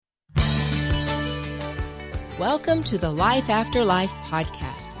Welcome to the Life After Life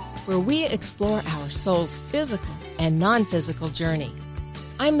podcast, where we explore our soul's physical and non-physical journey.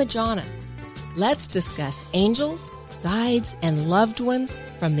 I'm Majana. Let's discuss angels, guides, and loved ones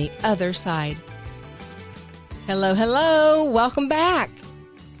from the other side. Hello, hello. Welcome back.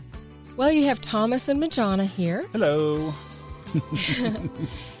 Well, you have Thomas and Majana here. Hello.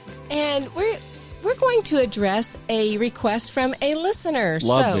 And we're going to address a request from a listener.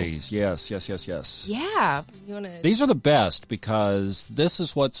 Love these. Yes. Yeah. You wanna... These are the best because this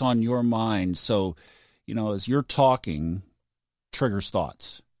is what's on your mind. So, as you're talking, triggers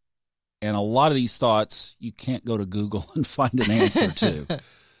thoughts. And a lot of these thoughts, you can't go to Google and find an answer to.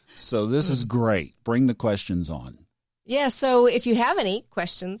 So this is great. Bring the questions on. Yeah, so if you have any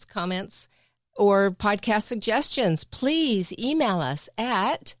questions, comments, or podcast suggestions, please email us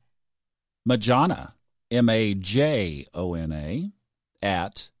at Majana, Majona,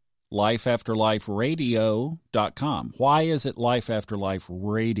 at lifeafterliferadio.com. Why is it Life After Life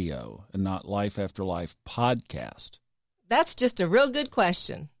Radio and not Life After Life Podcast? That's just a real good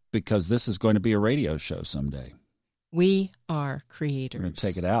question. Because this is going to be a radio show someday. We are creators. We're going to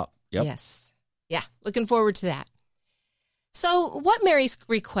take it out. Yep. Yes. Yeah, looking forward to that. So what Mary's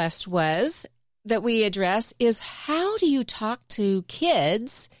request was that we address is, how do you talk to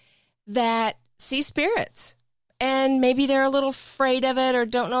kids that see spirits and maybe they're a little afraid of it or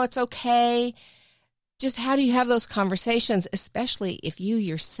don't know it's okay? Just how do you have those conversations, especially if you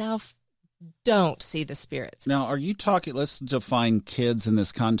yourself don't see the spirits? Now, are you talking, let's define kids in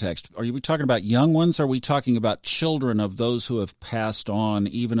this context. Are we talking about young ones? Or are we talking about children of those who have passed on,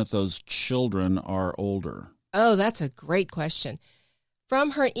 even if those children are older? Oh, that's a great question.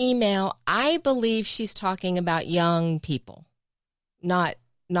 From her email, I believe she's talking about young people, not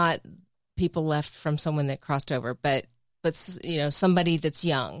people left from someone that crossed over, but somebody that's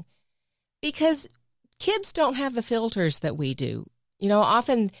young. Because kids don't have the filters that we do.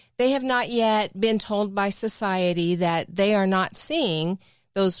 Often they have not yet been told by society that they are not seeing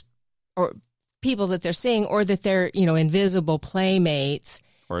those or people that they're seeing, or that they're, invisible playmates.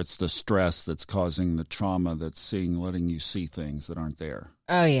 Or it's the stress that's causing the trauma that's letting you see things that aren't there.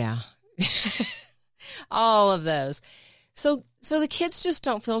 Oh, yeah. All of those. So the kids just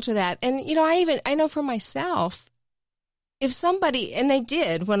don't filter that. And, I know for myself, if somebody, and they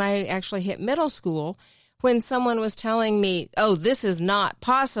did when I actually hit middle school, when someone was telling me, oh, this is not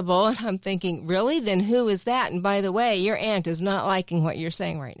possible, and I'm thinking, really? Then who is that? And by the way, your aunt is not liking what you're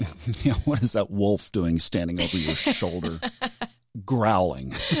saying right now. Yeah, what is that wolf doing standing over your shoulder,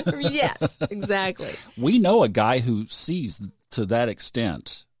 growling? Yes, exactly. We know a guy who sees to that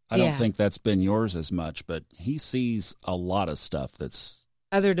extent. I don't think that's been yours as much, but he sees a lot of stuff that's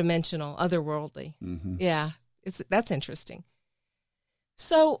other dimensional, otherworldly. Mm-hmm. Yeah, that's interesting.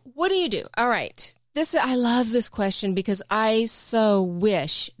 So what do you do? All right. I love this question because I so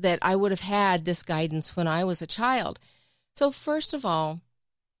wish that I would have had this guidance when I was a child. So first of all,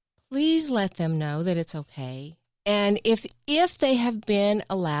 please let them know that it's okay. And if they have been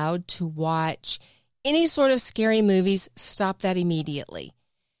allowed to watch any sort of scary movies, stop that immediately,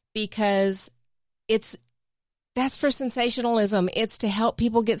 because that's for sensationalism. It's to help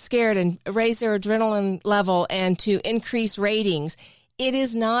people get scared and raise their adrenaline level and to increase ratings. It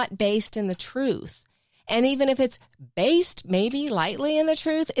is not based in the truth. And even if it's based maybe lightly in the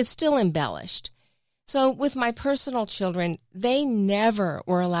truth, it's still embellished. So with my personal children, they never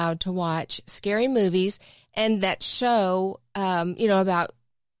were allowed to watch scary movies and that show, about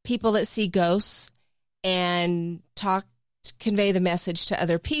people that see ghosts and convey the message to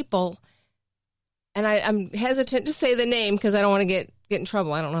other people. And I'm hesitant to say the name because I don't want to get in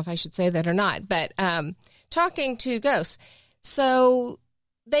trouble. I don't know if I should say that or not, but talking to ghosts. So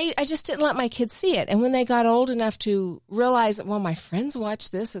I just didn't let my kids see it. And when they got old enough to realize, well, my friends watch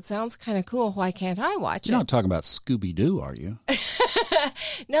this, it sounds kind of cool. Why can't I watch it? You're not talking about Scooby-Doo, are you?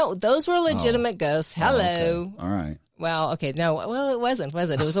 No, those were legitimate ghosts. Hello. Okay. All right. Well, okay. No, well, it wasn't, was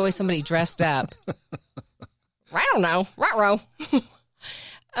it? It was always somebody dressed up. I don't know. Ruh-roh.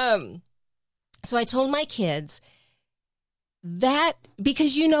 So I told my kids that,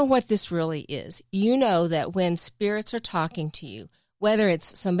 because you know what this really is. You know that when spirits are talking to you, whether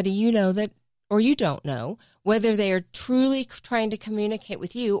it's somebody you know that or you don't know, whether they are truly trying to communicate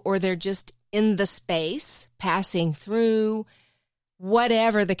with you or they're just in the space, passing through,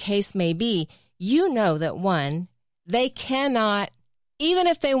 whatever the case may be, you know that, one, they cannot, even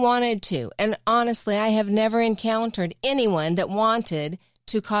if they wanted to, and honestly, I have never encountered anyone that wanted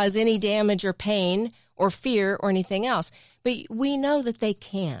to cause any damage or pain or fear or anything else. But we know that they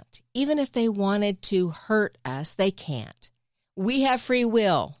can't. Even if they wanted to hurt us, they can't. We have free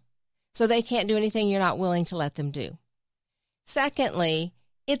will. So they can't do anything you're not willing to let them do. Secondly,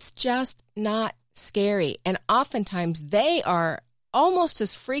 it's just not scary. And oftentimes they are almost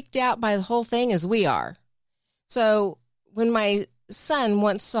as freaked out by the whole thing as we are. So when my son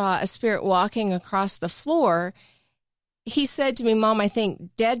once saw a spirit walking across the floor, he said to me, Mom, I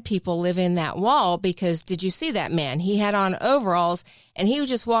think dead people live in that wall because did you see that man? He had on overalls and he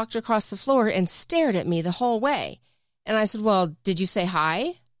just walked across the floor and stared at me the whole way. And I said, well, did you say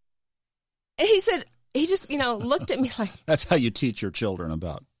hi? And he said, he just, looked at me like. That's how you teach your children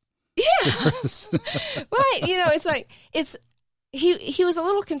about. Yeah. Right. It's like, he was a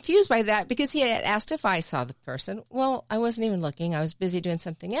little confused by that because he had asked if I saw the person. Well, I wasn't even looking. I was busy doing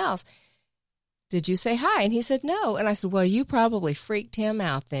something else. Did you say hi? And he said, no. And I said, well, you probably freaked him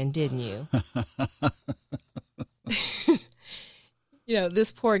out then, didn't you?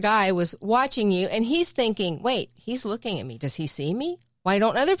 This poor guy was watching you and he's thinking, wait, he's looking at me. Does he see me? Why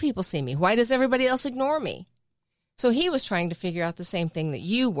don't other people see me? Why does everybody else ignore me? So he was trying to figure out the same thing that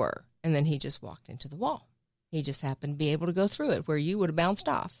you were. And then he just walked into the wall. He just happened to be able to go through it where you would have bounced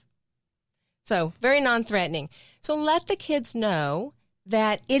off. So very non-threatening. So let the kids know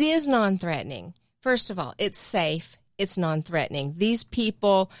that it is non-threatening. First of all, it's safe. It's non-threatening. These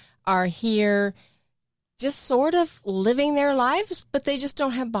people are here just sort of living their lives, but they just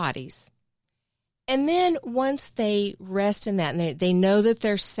don't have bodies. And then once they rest in that and they know that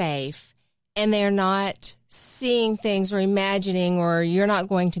they're safe and they're not seeing things or imagining or you're not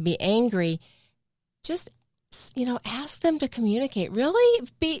going to be angry, just, ask them to communicate. Really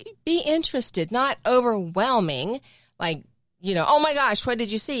be interested, not overwhelming, like, oh my gosh, what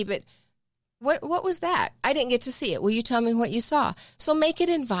did you see? But what was that? I didn't get to see it. Will you tell me what you saw? So make it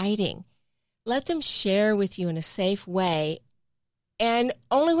inviting. Let them share with you in a safe way and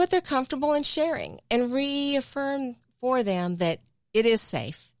only what they're comfortable in sharing and reaffirm for them that it is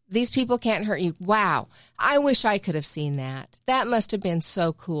safe. These people can't hurt you. Wow, I wish I could have seen that. That must have been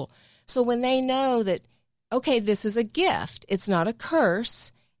so cool. So when they know that, okay, this is a gift, it's not a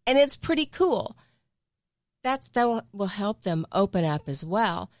curse, and it's pretty cool, that will help them open up as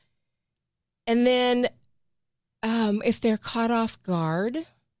well. And then if they're caught off guard,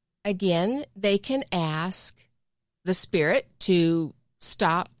 again, they can ask the spirit to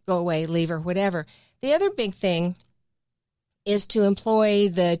stop, go away, leave, or whatever. The other big thing is to employ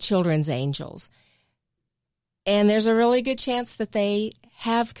the children's angels. And there's a really good chance that they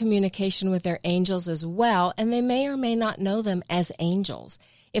have communication with their angels as well, and they may or may not know them as angels.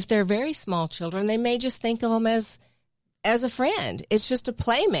 If they're very small children, they may just think of them as a friend. It's just a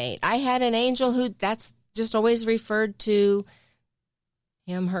playmate. I had an angel who that's just always referred to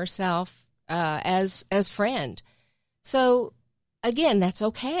him, herself, as friend. So, again, that's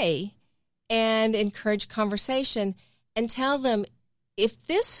okay. And encourage conversation and tell them if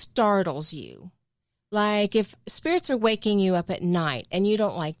this startles you, like if spirits are waking you up at night and you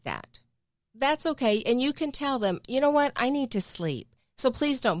don't like that, that's okay. And you can tell them, you know what, I need to sleep. So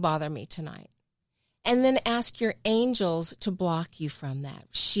please don't bother me tonight. And then ask your angels to block you from that,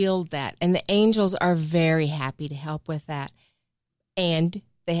 shield that. And the angels are very happy to help with that. And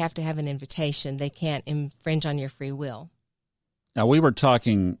they have to have an invitation. They can't infringe on your free will. Now, we were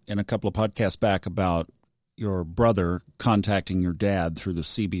talking in a couple of podcasts back about your brother contacting your dad through the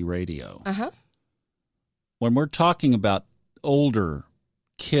CB radio. Uh-huh. When we're talking about older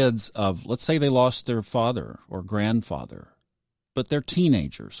kids of, let's say they lost their father or grandfather, but they're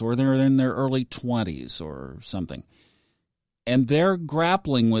teenagers or they're in their early 20s or something, and they're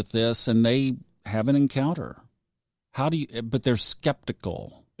grappling with this and they have an encounter. But they're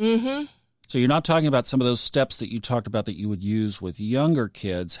skeptical. Mm-hmm. So you're not talking about some of those steps that you talked about that you would use with younger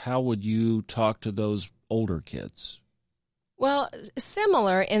kids. How would you talk to those older kids? Well,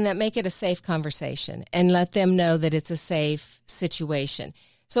 similar in that make it a safe conversation and let them know that it's a safe situation.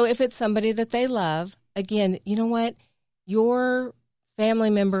 So if it's somebody that they love, again, you know what? Your family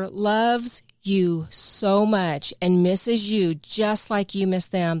member loves you so much and misses you just like you miss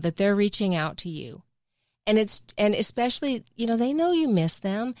them, that they're reaching out to you. And especially, they know you miss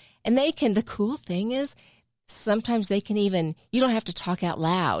them, and the cool thing is sometimes they can even, you don't have to talk out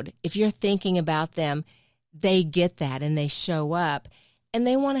loud. If you're thinking about them, they get that and they show up and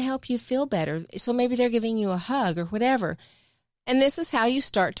they want to help you feel better. So maybe they're giving you a hug or whatever. And this is how you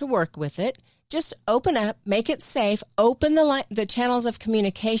start to work with it. Just open up, make it safe, open the channels of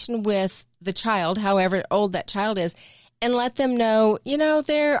communication with the child, however old that child is, and let them know,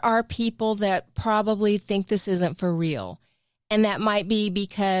 there are people that probably think this isn't for real. And that might be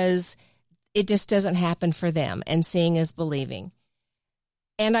because it just doesn't happen for them, and seeing is believing.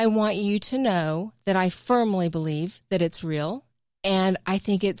 And I want you to know that I firmly believe that it's real And I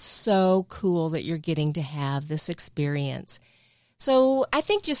think it's so cool that you're getting to have this experience. So I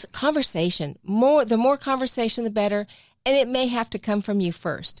think just conversation, the more conversation, the better. And it may have to come from you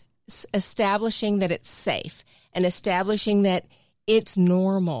first, establishing that it's safe and establishing that it's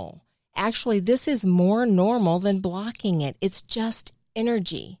normal. Actually, this is more normal than blocking it. It's just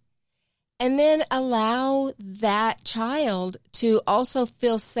energy. And then allow that child to also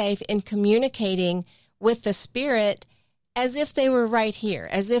feel safe in communicating with the spirit as if they were right here,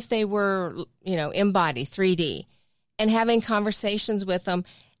 as if they were, embodied, 3D, and having conversations with them.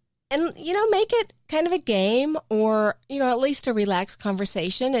 And, make it kind of a game or, at least a relaxed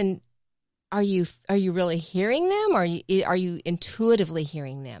conversation. And are you really hearing them? Or are you intuitively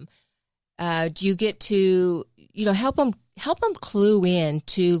hearing them? Do you get to, help them clue in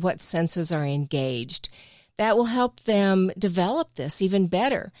to what senses are engaged? That will help them develop this even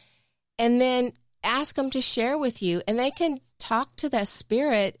better. And then ask them to share with you, and they can talk to that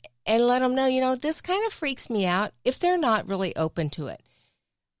spirit and let them know, this kind of freaks me out if they're not really open to it.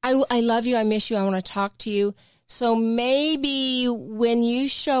 I love you. I miss you. I want to talk to you. So maybe when you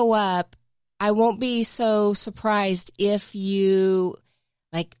show up, I won't be so surprised if you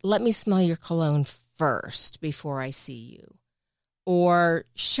let me smell your cologne first before I see you, or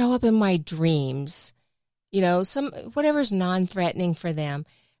show up in my dreams, whatever's non-threatening for them.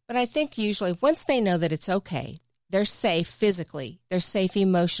 But I think usually once they know that it's okay, they're safe physically, they're safe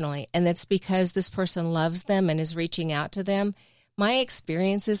emotionally, and that's because this person loves them and is reaching out to them. My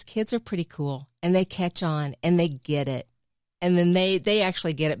experience is kids are pretty cool, and they catch on, and they get it. And then they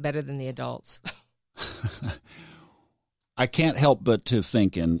actually get it better than the adults. I can't help but to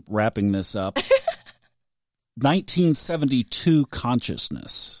think, in wrapping this up, 1972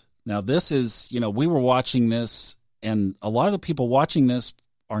 consciousness. Now, this is, we were watching this, and a lot of the people watching this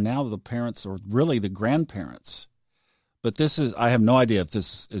are now the parents or really the grandparents. But this is, I have no idea if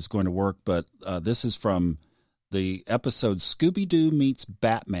this is going to work, but this is from the episode Scooby-Doo Meets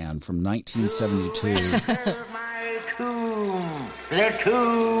Batman from 1972. My tomb, the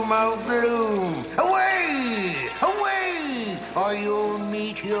tomb of gloom. Away, away, or you'll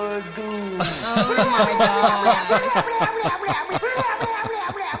meet your doom. Oh, my gosh.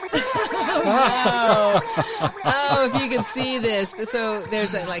 Oh, if you could see this. So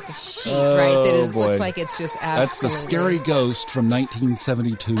there's a sheet, right, that looks like it's just absolutely. That's the scary ghost from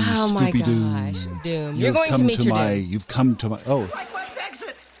 1972, oh Scooby-Doo. My gosh, Doom. You're going to meet your doom. You've come to my, Like what's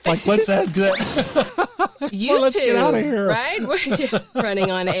exit? Like what's exit? You let's two, get out of here. Right?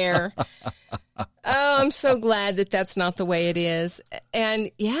 Running on air. Oh, I'm so glad that that's not the way it is. And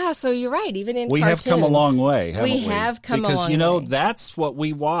yeah, so you're right. Even in we cartoons, have come a long way, haven't we? Have come a long way. Because, that's what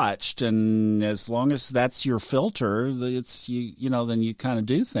we watched. And as long as that's your filter, it's, then you kind of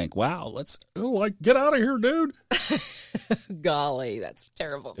do think, wow, get out of here, dude. Golly, that's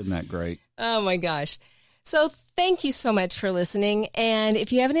terrible. Isn't that great? Oh, my gosh. So thank you so much for listening. And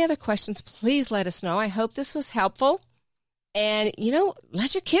if you have any other questions, please let us know. I hope this was helpful. And,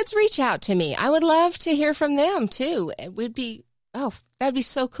 let your kids reach out to me. I would love to hear from them, too. It would be, that'd be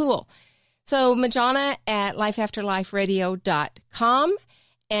so cool. So, Majana at lifeafterliferadio.com.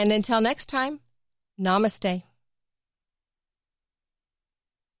 And until next time, namaste.